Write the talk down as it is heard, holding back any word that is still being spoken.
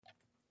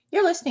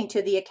You're listening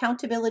to the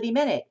Accountability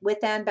Minute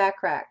with Ann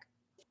Backrack.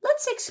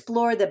 Let's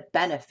explore the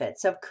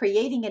benefits of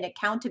creating an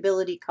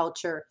accountability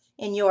culture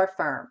in your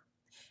firm.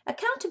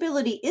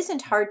 Accountability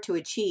isn't hard to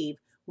achieve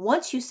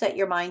once you set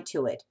your mind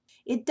to it.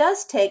 It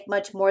does take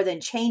much more than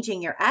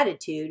changing your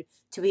attitude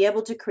to be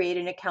able to create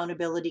an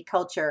accountability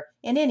culture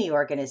in any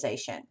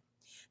organization.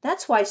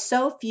 That's why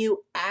so few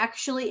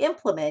actually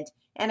implement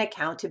an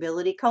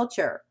accountability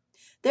culture.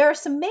 There are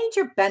some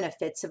major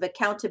benefits of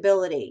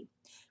accountability.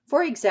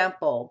 For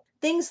example,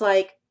 things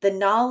like the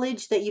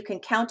knowledge that you can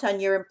count on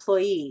your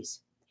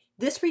employees.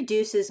 This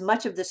reduces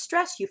much of the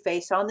stress you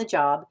face on the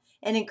job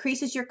and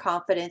increases your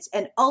confidence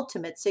and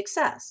ultimate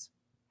success.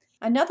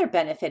 Another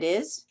benefit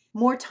is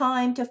more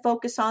time to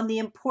focus on the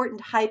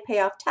important high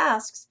payoff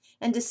tasks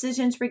and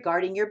decisions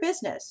regarding your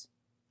business.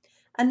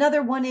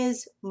 Another one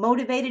is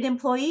motivated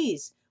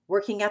employees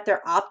working at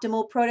their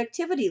optimal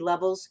productivity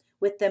levels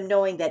with them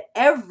knowing that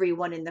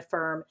everyone in the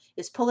firm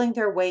is pulling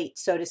their weight,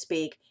 so to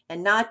speak,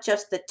 and not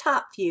just the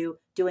top few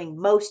doing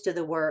most of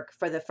the work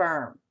for the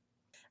firm.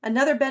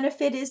 Another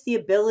benefit is the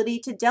ability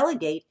to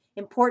delegate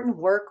important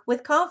work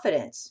with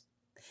confidence.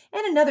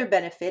 And another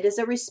benefit is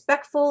a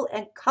respectful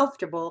and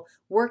comfortable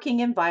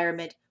working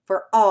environment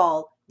for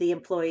all the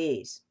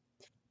employees.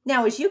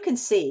 Now, as you can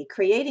see,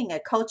 creating a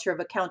culture of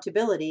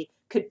accountability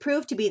could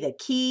prove to be the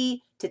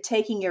key to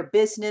taking your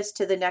business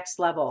to the next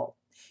level.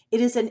 It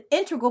is an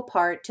integral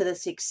part to the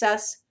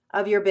success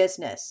of your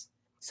business.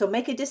 So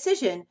make a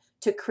decision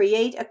to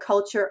create a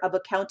culture of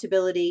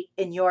accountability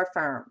in your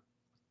firm.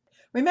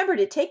 Remember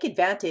to take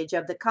advantage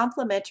of the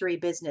complimentary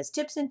business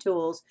tips and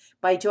tools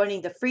by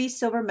joining the free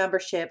silver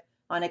membership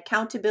on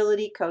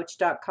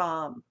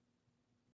accountabilitycoach.com.